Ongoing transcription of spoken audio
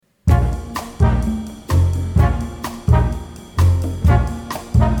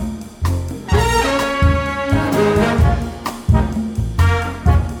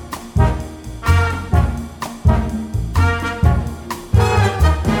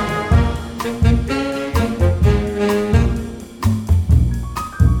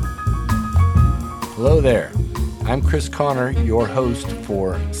I'm Chris Connor, your host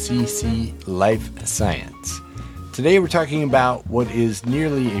for CC Life Science. Today we're talking about what is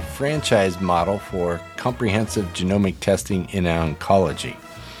nearly a franchise model for comprehensive genomic testing in oncology.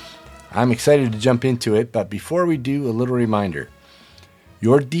 I'm excited to jump into it, but before we do, a little reminder.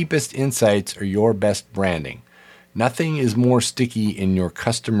 Your deepest insights are your best branding. Nothing is more sticky in your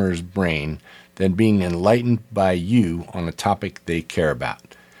customer's brain than being enlightened by you on a topic they care about.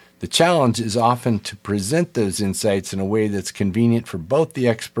 The challenge is often to present those insights in a way that's convenient for both the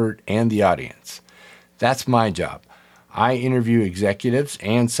expert and the audience. That's my job. I interview executives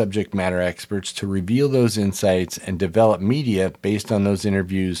and subject matter experts to reveal those insights and develop media based on those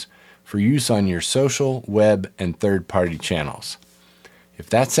interviews for use on your social, web, and third-party channels.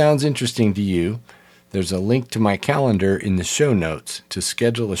 If that sounds interesting to you, there's a link to my calendar in the show notes to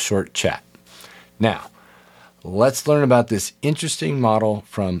schedule a short chat. Now, let's learn about this interesting model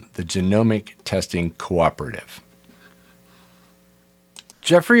from the Genomic Testing Cooperative.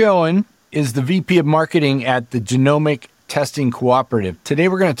 Jeffrey Owen is the VP of Marketing at the Genomic Testing Cooperative. Today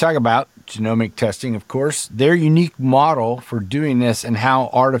we're going to talk about genomic testing, of course, their unique model for doing this, and how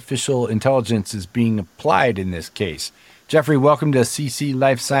artificial intelligence is being applied in this case. Jeffrey, welcome to CC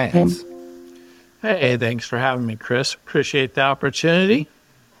Life Science. Hey, thanks for having me, Chris. Appreciate the opportunity.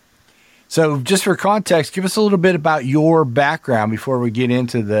 So just for context, give us a little bit about your background before we get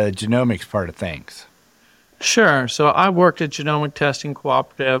into the genomics part of things. Sure. So I worked at Genomic Testing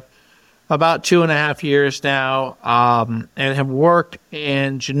Cooperative about 2.5 years now, and have worked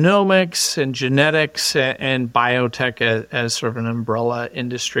in genomics and genetics and biotech as sort of an umbrella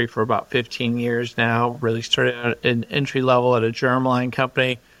industry for about 15 years now. Really started out in entry level at a germline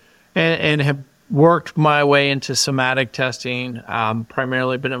company and have worked my way into somatic testing,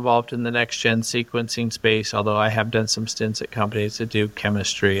 primarily been involved in the next-gen sequencing space, although I have done some stints at companies that do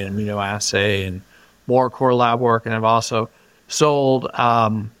chemistry and immunoassay and more core lab work, and I've also sold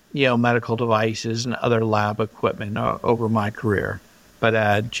medical devices and other lab equipment over my career. But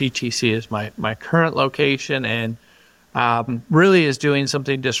GTC is my current location, and really is doing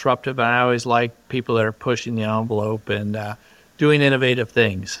something disruptive, and I always like people that are pushing the envelope and doing innovative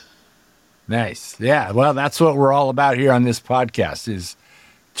things. Nice. Yeah. Well, that's what we're all about here on this podcast, is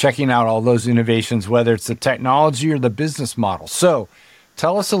checking out all those innovations, whether it's the technology or the business model. So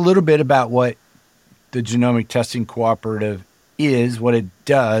tell us a little bit about what the Genomic Testing Cooperative is, what it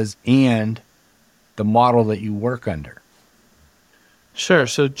does, and the model that you work under. Sure.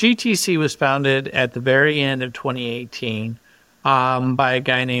 So GTC was founded at the very end of 2018 by a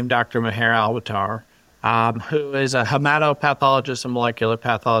guy named Dr. Maher Albatar, who is a hematopathologist and molecular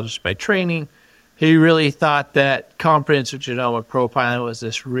pathologist by training. He really thought that comprehensive genomic profiling was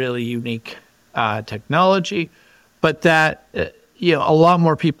this really unique technology, but that a lot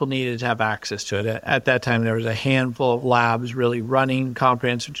more people needed to have access to it. At that time, there was a handful of labs really running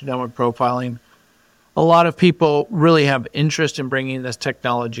comprehensive genomic profiling. A lot of people really have interest in bringing this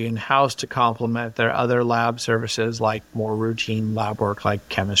technology in-house to complement their other lab services, like more routine lab work like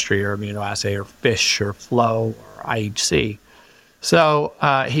chemistry or immunoassay or FISH or flow or IHC. So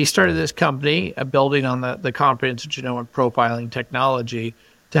he started this company building on the comprehensive genomic profiling technology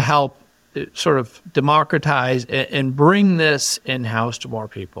to help sort of democratize and bring this in-house to more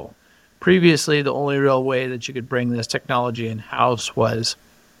people. Previously, the only real way that you could bring this technology in-house was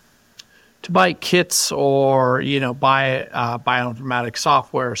to buy kits or, buy bioinformatics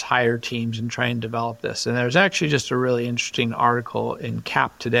softwares, hire teams, and try and develop this. And there's actually just a really interesting article in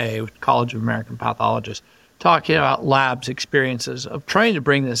CAP today, with College of American Pathologists, talking about labs' experiences of trying to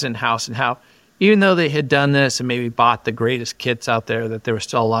bring this in-house, and how even though they had done this and maybe bought the greatest kits out there, that there was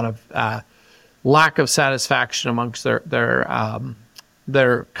still a lot of lack of satisfaction amongst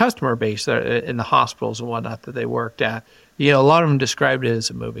their customer base in the hospitals and whatnot that they worked at. A lot of them described it as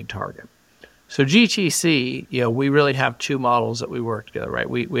a moving target. So GTC, we really have two models that we work together, right?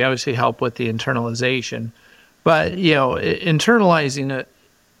 We obviously help with the internalization, but, internalizing it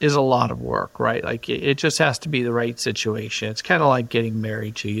is a lot of work, right? Like it just has to be the right situation. It's kind of like getting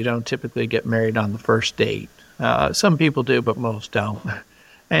married too. You don't typically get married on the first date. Some people do, but most don't.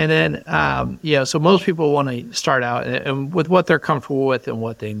 And then, so most people want to start out and with what they're comfortable with and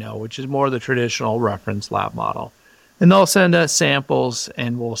what they know, which is more the traditional reference lab model. And they'll send us samples,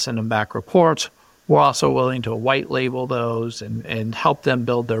 and we'll send them back reports. We're also willing to white label those and help them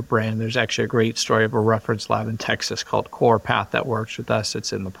build their brand. There's actually a great story of a reference lab in Texas called CorePath that works with us.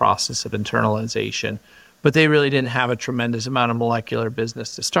 It's in the process of internalization. But they really didn't have a tremendous amount of molecular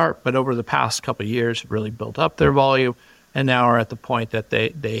business to start. But over the past couple of years, really built up their volume, and now are at the point that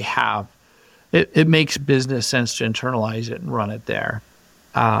they have. It makes business sense to internalize it and run it there.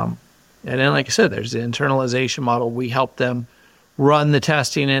 And then, like I said, there's the internalization model. We help them run the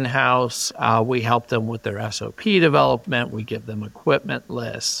testing in-house. We help them with their SOP development. We give them equipment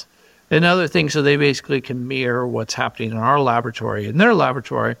lists and other things so they basically can mirror what's happening in our laboratory, in their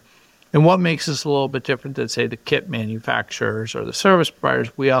laboratory. And what makes us a little bit different than, say, the kit manufacturers or the service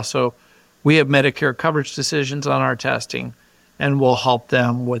providers, we have Medicare coverage decisions on our testing, and we'll help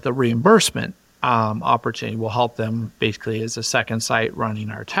them with a reimbursement opportunity. We'll help them basically as a second site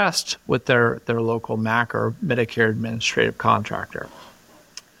running our test with their local MAC or Medicare administrative contractor.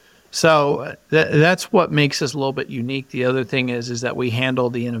 So that's what makes us a little bit unique. The other thing is that we handle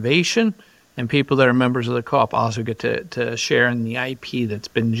the innovation, and people that are members of the co-op also get to share in the IP that's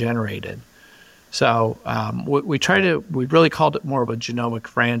been generated. So we've really called it more of a genomic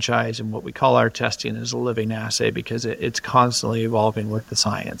franchise, and what we call our testing is a living assay because it's constantly evolving with the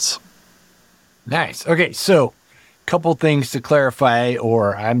science. Nice. Okay, so a couple things to clarify,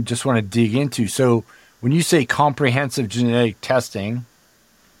 or I just want to dig into. So when you say comprehensive genetic testing,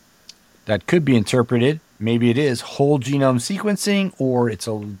 that could be interpreted, maybe it is whole genome sequencing, or it's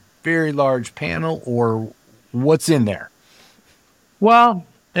a very large panel, or what's in there? Well,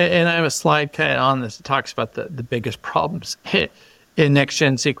 and I have a slide kind of on this that talks about the biggest problems in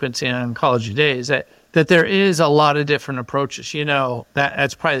next-gen sequencing and oncology today is that there is a lot of different approaches.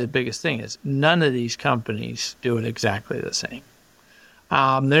 That's probably the biggest thing is none of these companies do it exactly the same.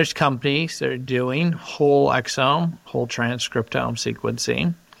 There's companies that are doing whole exome, whole transcriptome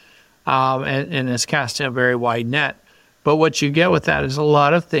sequencing, and it's casting a very wide net. But what you get with that is a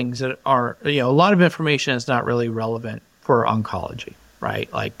lot of things that are, a lot of information is not really relevant for oncology,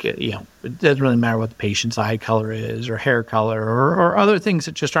 right? Like, it doesn't really matter what the patient's eye color is or hair color or other things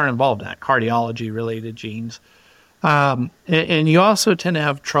that just aren't involved in that, cardiology-related genes. And you also tend to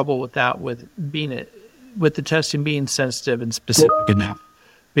have trouble with that with the testing being sensitive and specific enough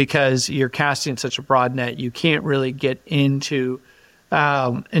because you're casting such a broad net, you can't really get into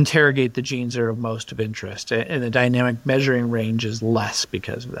interrogate the genes that are of most of interest, and the dynamic measuring range is less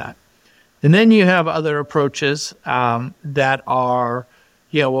because of that. And then you have other approaches that are,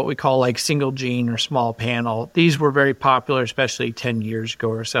 what we call like single gene or small panel. These were very popular, especially 10 years ago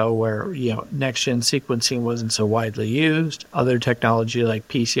or so, where, next-gen sequencing wasn't so widely used. Other technology like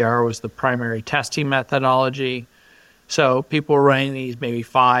PCR was the primary testing methodology. So people were running these maybe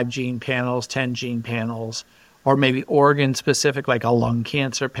 5 gene panels, 10 gene panels, or maybe organ-specific, like a lung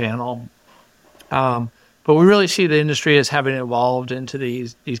cancer panel. But we really see the industry as having evolved into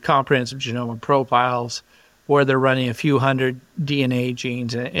these comprehensive genomic profiles where they're running a few hundred DNA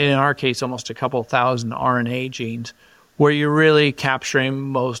genes, and in our case, almost a couple thousand RNA genes, where you're really capturing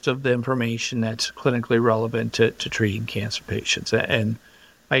most of the information that's clinically relevant to treating cancer patients. And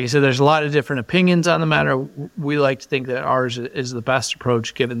like I said, there's a lot of different opinions on the matter. We like to think that ours is the best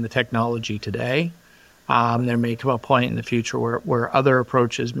approach given the technology today. There may come a point in the future where other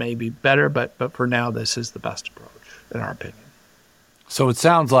approaches may be better, but for now, this is the best approach, in our opinion. So it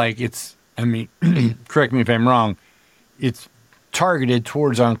sounds like correct me if I'm wrong, it's targeted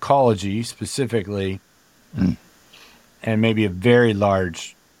towards oncology specifically, and maybe a very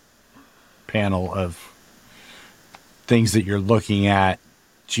large panel of things that you're looking at,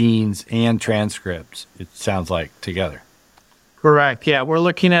 genes and transcripts, it sounds like, together. Correct. Yeah, we're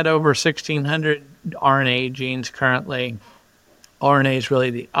looking at over 1,600 RNA genes currently. RNA is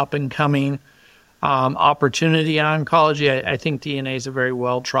really the up-and-coming opportunity in oncology. I think DNA is a very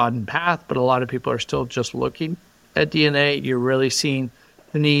well-trodden path, but a lot of people are still just looking at DNA. You're really seeing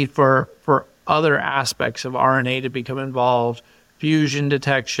the need for other aspects of RNA to become involved: fusion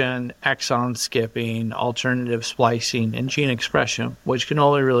detection, exon skipping, alternative splicing, and gene expression, which can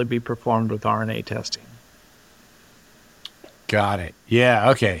only really be performed with RNA testing. Got it. Yeah,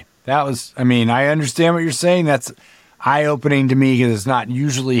 okay. That was, I understand what you're saying. That's eye-opening to me because it's not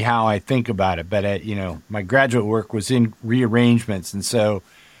usually how I think about it. But, my graduate work was in rearrangements. And so,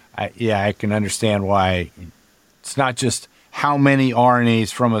 I can understand why it's not just how many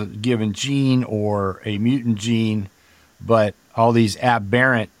RNAs from a given gene or a mutant gene, but all these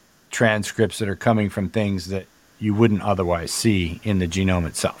aberrant transcripts that are coming from things that you wouldn't otherwise see in the genome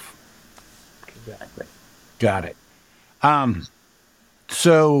itself. Exactly. Got it.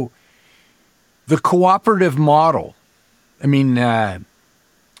 So the cooperative model, you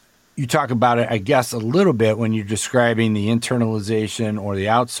talk about it, I guess, a little bit when you're describing the internalization or the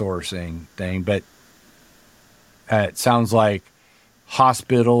outsourcing thing, but it sounds like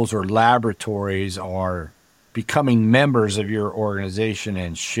hospitals or laboratories are becoming members of your organization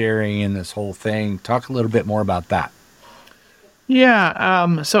and sharing in this whole thing. Talk a little bit more about that.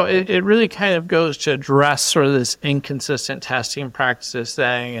 Yeah, so it really kind of goes to address sort of this inconsistent testing practices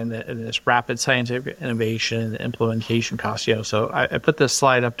thing and this rapid scientific innovation and the implementation costs. So I put this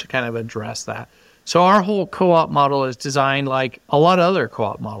slide up to kind of address that. So our whole co-op model is designed like a lot of other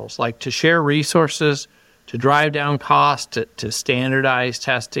co-op models, like to share resources, to drive down costs, to standardize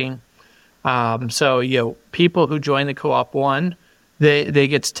testing. So people who join the co-op they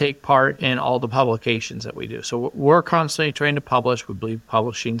get to take part in all the publications that we do. So we're constantly trying to publish. We believe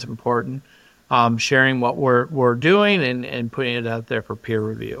publishing is important. Sharing what we're doing and putting it out there for peer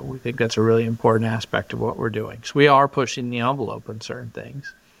review. We think that's a really important aspect of what we're doing. So we are pushing the envelope on certain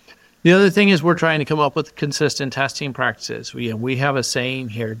things. The other thing is we're trying to come up with consistent testing practices. We have a saying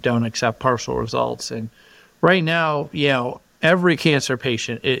here, don't accept partial results. And right now, every cancer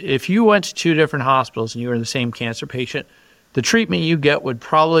patient, if you went to 2 different hospitals and you were the same cancer patient, the treatment you get would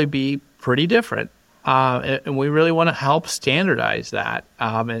probably be pretty different. And we really want to help standardize that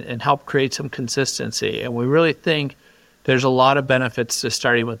and help create some consistency. And we really think there's a lot of benefits to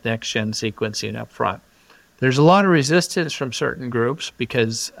starting with next-gen sequencing up front. There's a lot of resistance from certain groups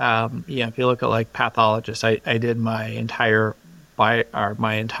because, if you look at like pathologists, I did my entire work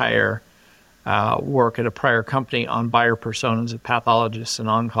at a prior company on buyer personas of pathologists and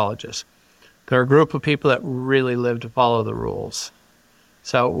oncologists. They're a group of people that really live to follow the rules.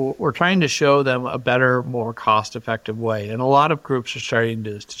 So we're trying to show them a better, more cost-effective way. And a lot of groups are starting to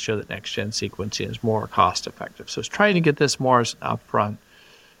do this to show that next-gen sequencing is more cost-effective. So it's trying to get this more as an upfront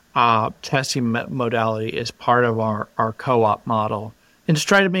testing modality as part of our co-op model. And to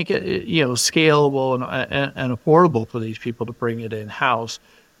try to make it scalable and affordable for these people to bring it in-house.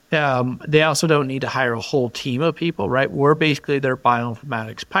 They also don't need to hire a whole team of people, right? We're basically their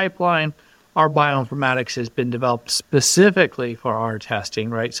bioinformatics pipeline. Our bioinformatics has been developed specifically for our testing,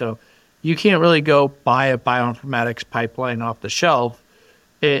 right? So you can't really go buy a bioinformatics pipeline off the shelf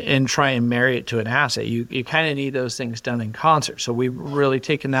and try and marry it to an assay. You kind of need those things done in concert. So we've really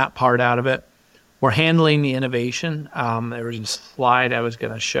taken that part out of it. We're handling the innovation. There was a slide I was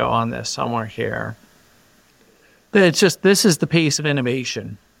going to show on this somewhere here. It's just, this is the pace of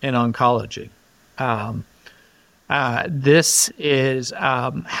innovation in oncology. This is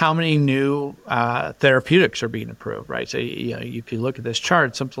how many new therapeutics are being approved, right? So if you look at this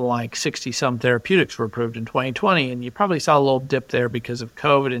chart, something like 60-some therapeutics were approved in 2020, and you probably saw a little dip there because of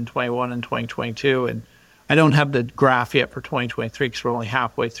COVID in 21 and 2022. And I don't have the graph yet for 2023 because we're only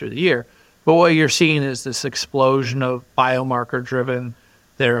halfway through the year. But what you're seeing is this explosion of biomarker-driven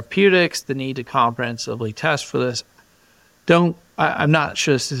therapeutics, the need to comprehensively test for this. I'm not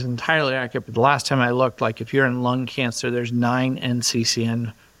sure this is entirely accurate, but the last time I looked, like if you're in lung cancer, there's 9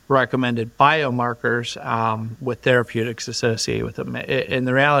 NCCN recommended biomarkers with therapeutics associated with them. And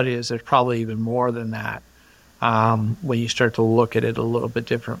the reality is there's probably even more than that when you start to look at it a little bit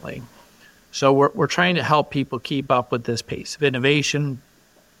differently. So we're trying to help people keep up with this pace of innovation,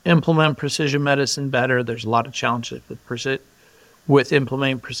 implement precision medicine better. There's a lot of challenges with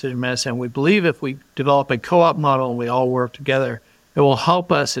implementing precision medicine. We believe if we develop a co-op model and we all work together, it will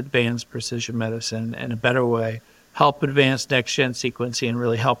help us advance precision medicine in a better way, help advance next-gen sequencing, and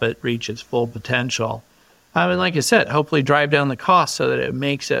really help it reach its full potential. And like I said, hopefully drive down the cost so that it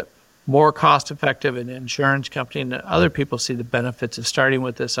makes it more cost-effective and insurance company and other people see the benefits of starting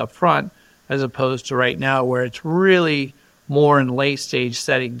with this up front as opposed to right now where it's really more in late-stage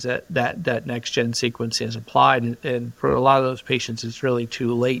settings that next-gen sequencing is applied. And for a lot of those patients, it's really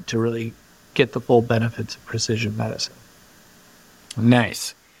too late to really get the full benefits of precision medicine.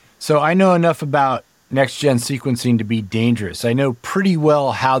 Nice. So I know enough about next-gen sequencing to be dangerous. I know pretty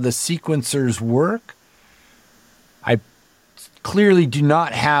well how the sequencers work. I clearly do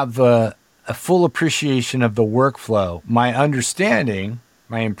not have a full appreciation of the workflow. My understanding,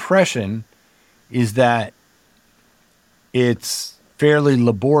 my impression, is that it's fairly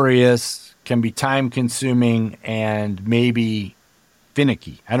laborious, can be time-consuming, and maybe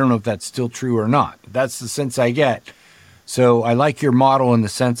finicky. I don't know if that's still true or not, but that's the sense I get. So I like your model in the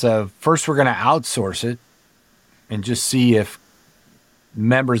sense of first we're going to outsource it and just see if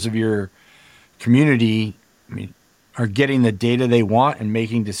members of your community are getting the data they want and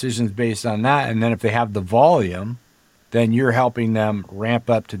making decisions based on that. And then if they have the volume, then you're helping them ramp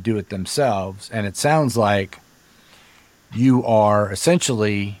up to do it themselves. And it sounds like you are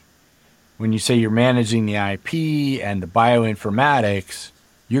essentially, when you say you're managing the IP and the bioinformatics,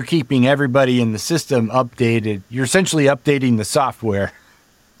 you're keeping everybody in the system updated. You're essentially updating the software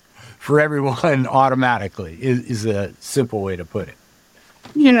for everyone automatically is a simple way to put it.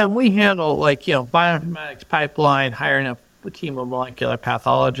 We handle bioinformatics pipeline, hiring up the team of molecular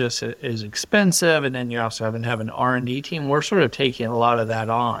pathologists is expensive, and then you also have an R&D team. We're sort of taking a lot of that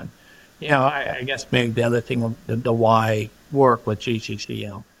on. I guess maybe the other thing, the why work with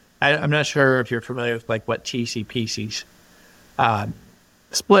GTC. I'm not sure if you're familiar with like what TCPC's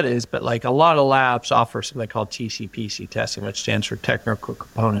split is, but like a lot of labs offer something called TCPC testing, which stands for technical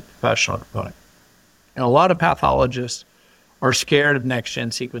component, professional component. And a lot of pathologists are scared of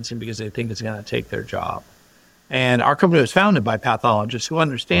next-gen sequencing because they think it's going to take their job. And our company was founded by pathologists who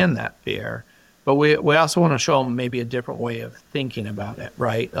understand that fear, but we also want to show them maybe a different way of thinking about it,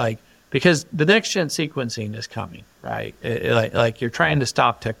 right? Like, because the next-gen sequencing is coming, right? Like you're trying to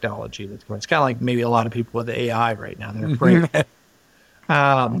stop technology that's going. It's kind of like maybe a lot of people with AI right now. They're afraid.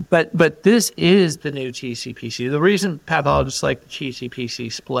 But this is the new TCPC. The reason pathologists like the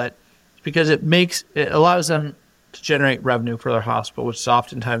TCPC split is because it allows them to generate revenue for their hospital, which is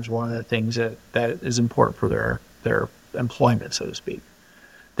oftentimes one of the things that is important for their employment, so to speak.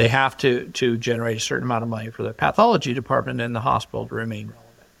 They have to generate a certain amount of money for their pathology department in the hospital to remain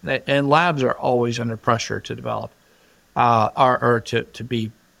relevant. And labs are always under pressure to develop or to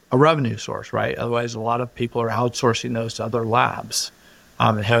be a revenue source, right? Otherwise, a lot of people are outsourcing those to other labs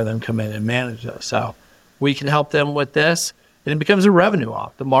and having them come in and manage those. So we can help them with this, and it becomes a revenue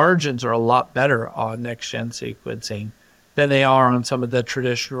op. The margins are a lot better on next-gen sequencing than they are on some of the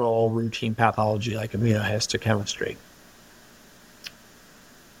traditional routine pathology like immunohistochemistry.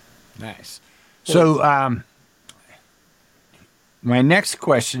 Nice. So my next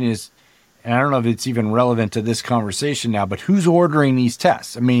question is, and I don't know if it's even relevant to this conversation now, but who's ordering these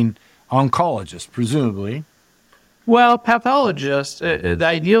tests? I mean, oncologists, presumably. Well, pathologists, the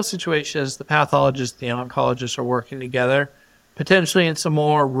ideal situation is the pathologist, the oncologists are working together. Potentially in some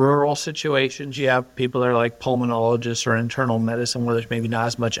more rural situations, you have people that are like pulmonologists or internal medicine where there's maybe not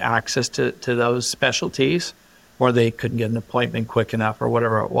as much access to those specialties, or they couldn't get an appointment quick enough or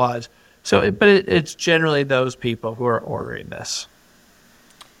whatever it was. So, it's generally those people who are ordering this.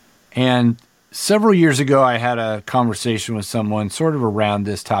 And several years ago, I had a conversation with someone sort of around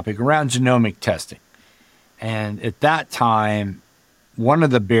this topic, around genomic testing. And at that time, one of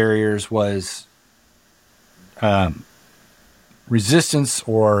the barriers was resistance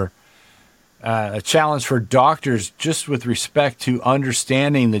or a challenge for doctors just with respect to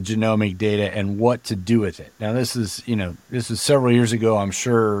understanding the genomic data and what to do with it. Now, this is several years ago. I'm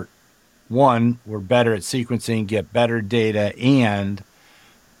sure, one, we're better at sequencing, get better data, and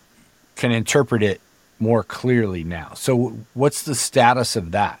can interpret it more clearly now. So what's the status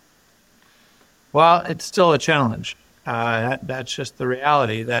of that? Well, it's still a challenge. That's just the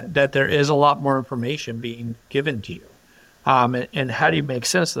reality, that there is a lot more information being given to you. And how do you make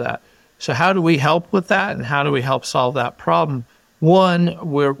sense of that? So how do we help with that, and how do we help solve that problem? One,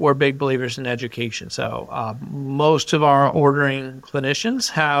 we're big believers in education. So most of our ordering clinicians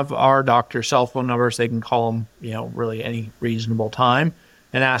have our doctor's cell phone numbers. They can call them, really any reasonable time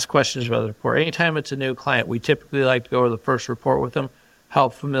and ask questions about the report. Anytime it's a new client, we typically like to go over the first report with them,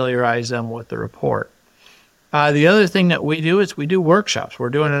 help familiarize them with the report. The other thing that we do is we do workshops. We're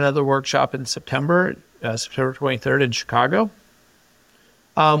doing another workshop in September 23rd in Chicago.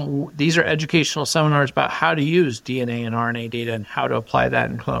 These are educational seminars about how to use DNA and RNA data and how to apply that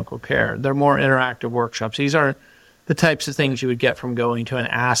in clinical care. They're more interactive workshops. These aren't the types of things you would get from going to an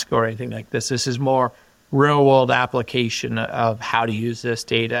ask or anything like this. This is more real-world application of how to use this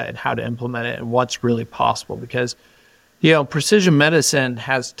data and how to implement it and what's really possible. Because, precision medicine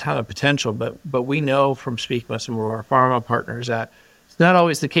has a ton of potential, but we know from speaking with some of our pharma partners that it's not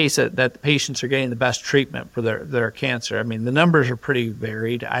always the case that the patients are getting the best treatment for their cancer. I mean, the numbers are pretty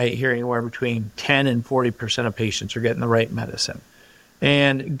varied. I hear anywhere between 10 and 40% of patients are getting the right medicine.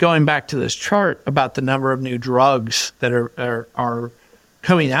 And going back to this chart about the number of new drugs that are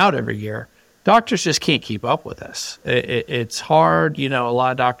coming out every year, doctors just can't keep up with this. It's hard. A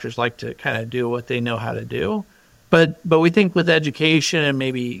lot of doctors like to kind of do what they know how to do. But we think with education and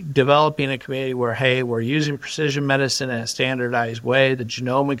maybe developing a community where, hey, we're using precision medicine in a standardized way, the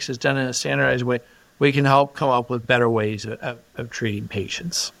genomics is done in a standardized way, we can help come up with better ways of treating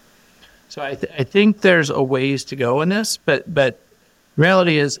patients. So I think there's a ways to go in this, but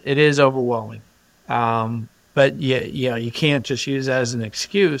reality is it is overwhelming. But you can't just use that as an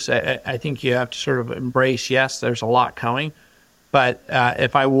excuse. I think you have to sort of embrace, yes, there's a lot coming. But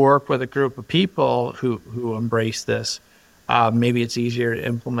if I work with a group of people who embrace this, maybe it's easier to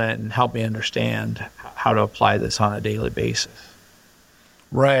implement and help me understand how to apply this on a daily basis.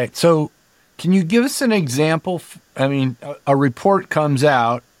 Right. So can you give us an example? I mean, a report comes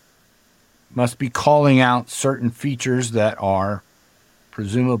out, must be calling out certain features that are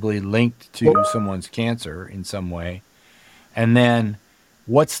presumably linked to someone's cancer in some way. And then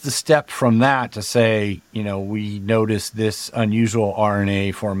what's the step from that to say, we noticed this unusual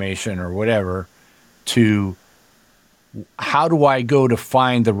RNA formation or whatever, to how do I go to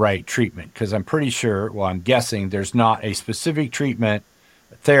find the right treatment? Because I'm pretty sure, I'm guessing there's not a specific treatment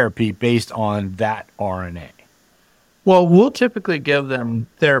therapy based on that RNA. Well, we'll typically give them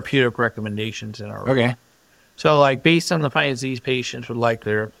therapeutic recommendations in our Okay. So, like, based on the findings, these patients would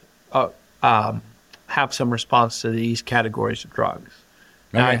likely have some response to these categories of drugs.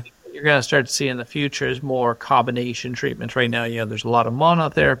 Now, I think what you're going to start to see in the future is more combination treatments. Right now, there's a lot of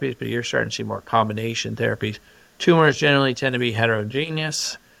monotherapies, but you're starting to see more combination therapies. Tumors generally tend to be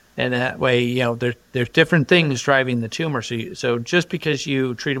heterogeneous, and that way, there's different things driving the tumor. So just because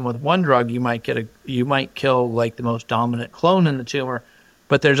you treat them with one drug, you might kill like the most dominant clone in the tumor,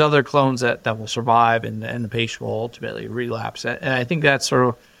 but there's other clones that will survive, and the patient will ultimately relapse. And I think that's sort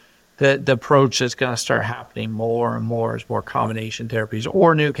of the approach that's going to start happening more and more as more combination therapies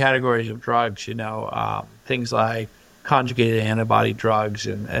or new categories of drugs, things like conjugated antibody drugs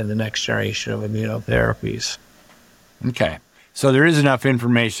and the next generation of immunotherapies. Okay. So there is enough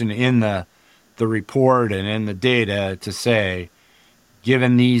information in the report and in the data to say,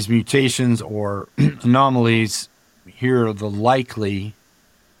 given these mutations or anomalies, here are the likely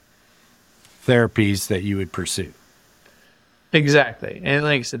therapies that you would pursue. Exactly. And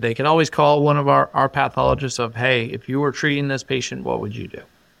like I said, they can always call one of our pathologists of, hey, if you were treating this patient, what would you do?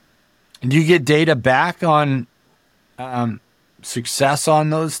 And do you get data back on success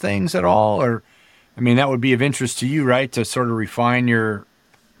on those things at all? Or, that would be of interest to you, right, to sort of refine your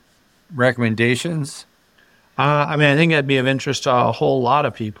recommendations? I think that'd be of interest to a whole lot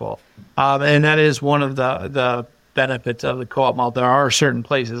of people. And that is one of the benefits of the co-op model. There are certain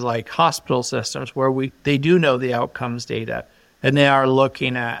places like hospital systems where they do know the outcomes data, and they are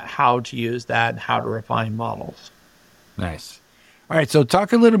looking at how to use that and how to refine models. Nice. All right, so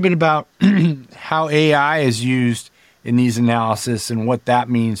talk a little bit about how AI is used in these analysis and what that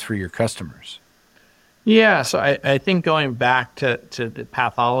means for your customers. Yeah, so I think going back to the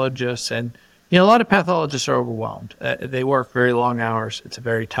pathologists, and a lot of pathologists are overwhelmed. They work very long hours. It's a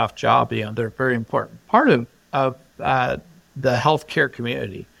very tough job. They're a very important part of the healthcare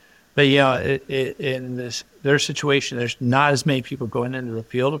community. But in their situation, there's not as many people going into the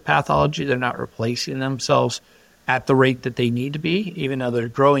field of pathology. They're not replacing themselves at the rate that they need to be. Even though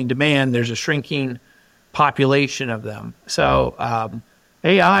there's growing demand, there's a shrinking population of them. So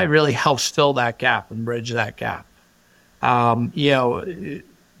AI really helps fill that gap and bridge that gap. The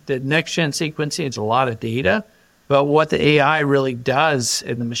next-gen sequencing is a lot of data, but what the AI really does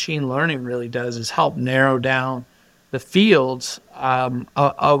and the machine learning really does is help narrow down the fields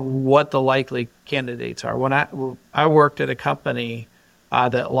of what the likely candidates are. When I worked at a company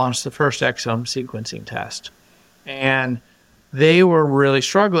that launched the first exome sequencing test, and they were really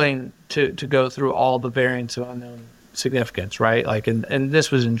struggling to go through all the variants of unknown significance, right? And this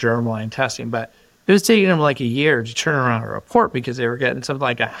was in germline testing, but it was taking them like a year to turn around a report because they were getting something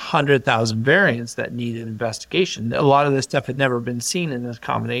like 100,000 variants that needed investigation. A lot of this stuff had never been seen in this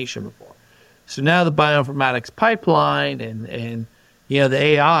combination before. So now the bioinformatics pipeline and the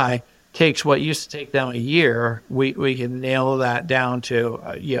AI takes what used to take them a year. We can nail that down to,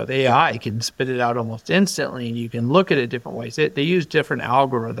 the AI can spit it out almost instantly, and you can look at it different ways. They use different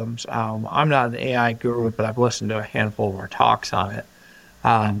algorithms. I'm not an AI guru, but I've listened to a handful of our talks on it.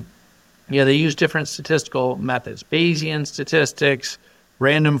 They use different statistical methods, Bayesian statistics,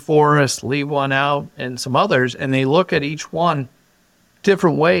 random forest, leave one out, and some others, and they look at each one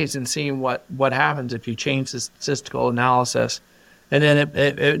different ways and seeing what happens if you change the statistical analysis. And then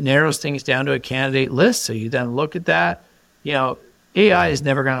it narrows things down to a candidate list. So you then look at that. AI is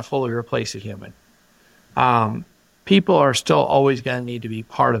never going to fully replace a human. People are still always going to need to be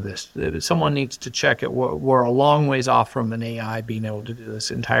part of this. Someone needs to check it. We're a long ways off from an AI being able to do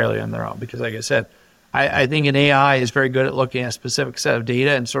this entirely on their own. Because like I said, I think an AI is very good at looking at a specific set of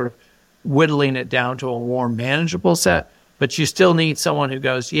data and sort of whittling it down to a more manageable set. But you still need someone who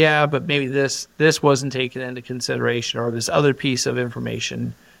goes, yeah, but maybe this wasn't taken into consideration, or this other piece of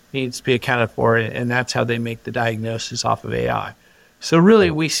information needs to be accounted for, and that's how they make the diagnosis off of AI. So really,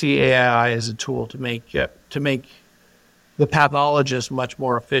 we see AI as a tool to make the pathologists much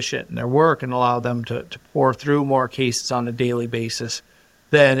more efficient in their work and allow them to pour through more cases on a daily basis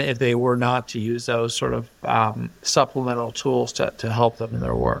than if they were not to use those sort of supplemental tools to help them in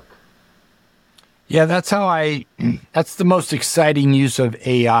their work. Yeah, that's the most exciting use of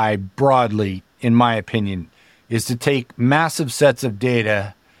AI broadly, in my opinion, is to take massive sets of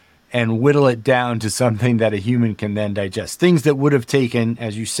data and whittle it down to something that a human can then digest. Things that would have taken,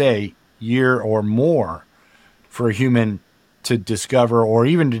 as you say, year or more for a human to discover, or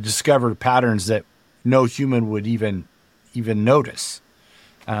even to discover patterns that no human would even notice.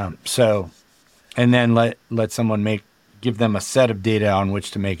 And then let someone give them a set of data on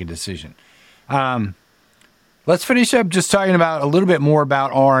which to make a decision. Let's finish up just talking about a little bit more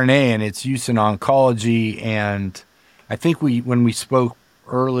about RNA and its use in oncology. And I think when we spoke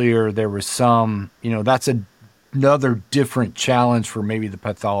earlier, there was some, that's another different challenge for maybe the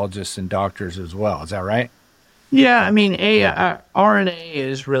pathologists and doctors as well. Is that right? Yeah, I mean, RNA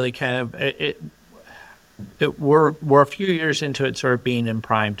is really kind of we're a few years into it sort of being in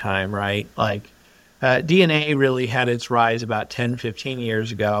prime time, right? Like DNA really had its rise about 10, 15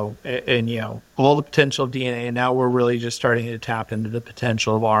 years ago, and all the potential of DNA, and now we're really just starting to tap into the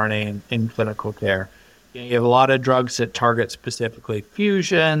potential of RNA in clinical care. You have a lot of drugs that target specifically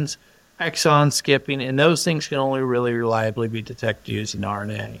fusions, exon skipping, and those things can only really reliably be detected using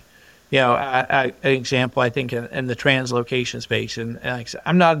RNA. An example, I think, in the translocation space, and like I said,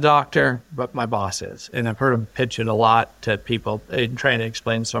 I'm not a doctor, but my boss is, and I've heard him pitch it a lot to people in trying to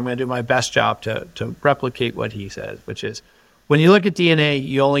explain, so I'm going to do my best job to replicate what he says, which is, when you look at DNA,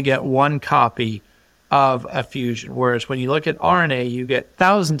 you only get one copy of a fusion, whereas when you look at RNA, you get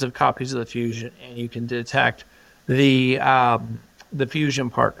thousands of copies of the fusion, and you can detect the fusion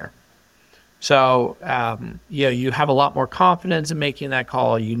partner. So, you have a lot more confidence in making that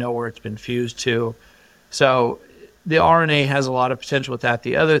call. You know where it's been fused to. So the RNA has a lot of potential with that.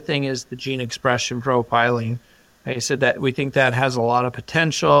 The other thing is the gene expression profiling. Like I said, that we think that has a lot of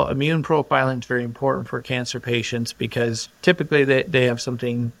potential. Immune profiling is very important for cancer patients because typically they have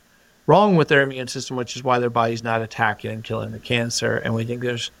something wrong with their immune system, which is why their body's not attacking and killing the cancer. And we think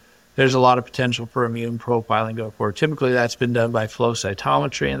there's a lot of potential for immune profiling going forward. Typically that's been done by flow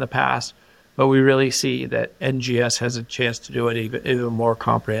cytometry in the past. But we really see that NGS has a chance to do it even more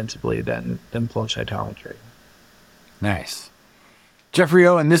comprehensively than flow cytometry. Nice. Jeffrey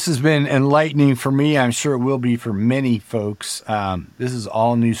Owen, this has been enlightening for me. I'm sure it will be for many folks. This is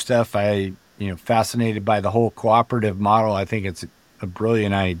all new stuff. Fascinated by the whole cooperative model. I think it's a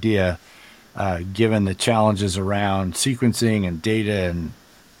brilliant idea, given the challenges around sequencing and data and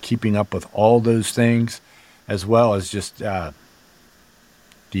keeping up with all those things, as well as just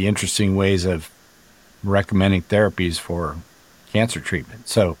the interesting ways of recommending therapies for cancer treatment.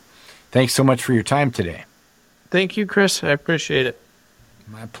 So thanks so much for your time today. Thank you, Chris. I appreciate it.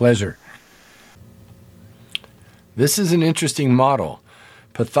 My pleasure. This is an interesting model.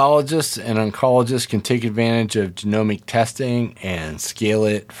 Pathologists and oncologists can take advantage of genomic testing and scale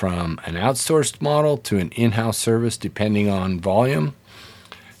it from an outsourced model to an in-house service depending on volume.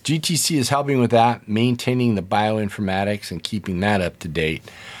 GTC is helping with that, maintaining the bioinformatics and keeping that up to date.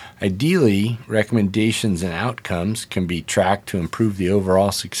 Ideally, recommendations and outcomes can be tracked to improve the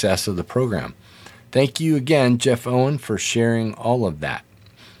overall success of the program. Thank you again, Jeff Owen, for sharing all of that.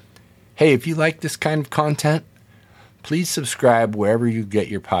 Hey, if you like this kind of content, please subscribe wherever you get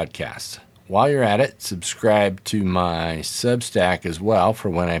your podcasts. While you're at it, subscribe to my Substack as well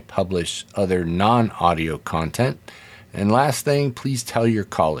for when I publish other non-audio content. And last thing, please tell your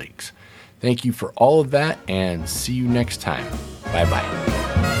colleagues. Thank you for all of that, and see you next time. Bye-bye.